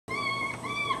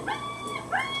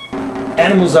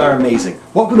Animals are amazing.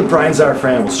 Welcome to Brian's Art for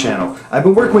Animals channel. I've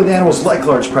been working with animals like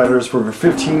large predators for over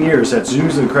 15 years at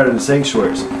zoos and accredited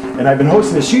sanctuaries, and I've been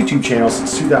hosting this YouTube channel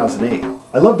since 2008.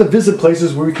 I love to visit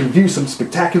places where we can view some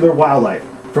spectacular wildlife,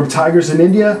 from tigers in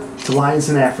India to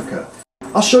lions in Africa.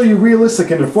 I'll show you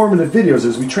realistic and informative videos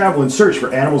as we travel and search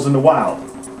for animals in the wild,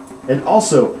 and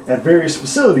also at various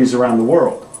facilities around the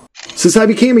world. Since I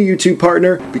became a YouTube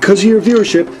partner, because of your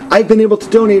viewership, I've been able to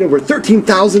donate over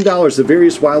 $13,000 to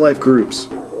various wildlife groups.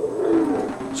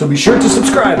 So be sure to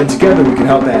subscribe and together we can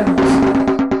help animals.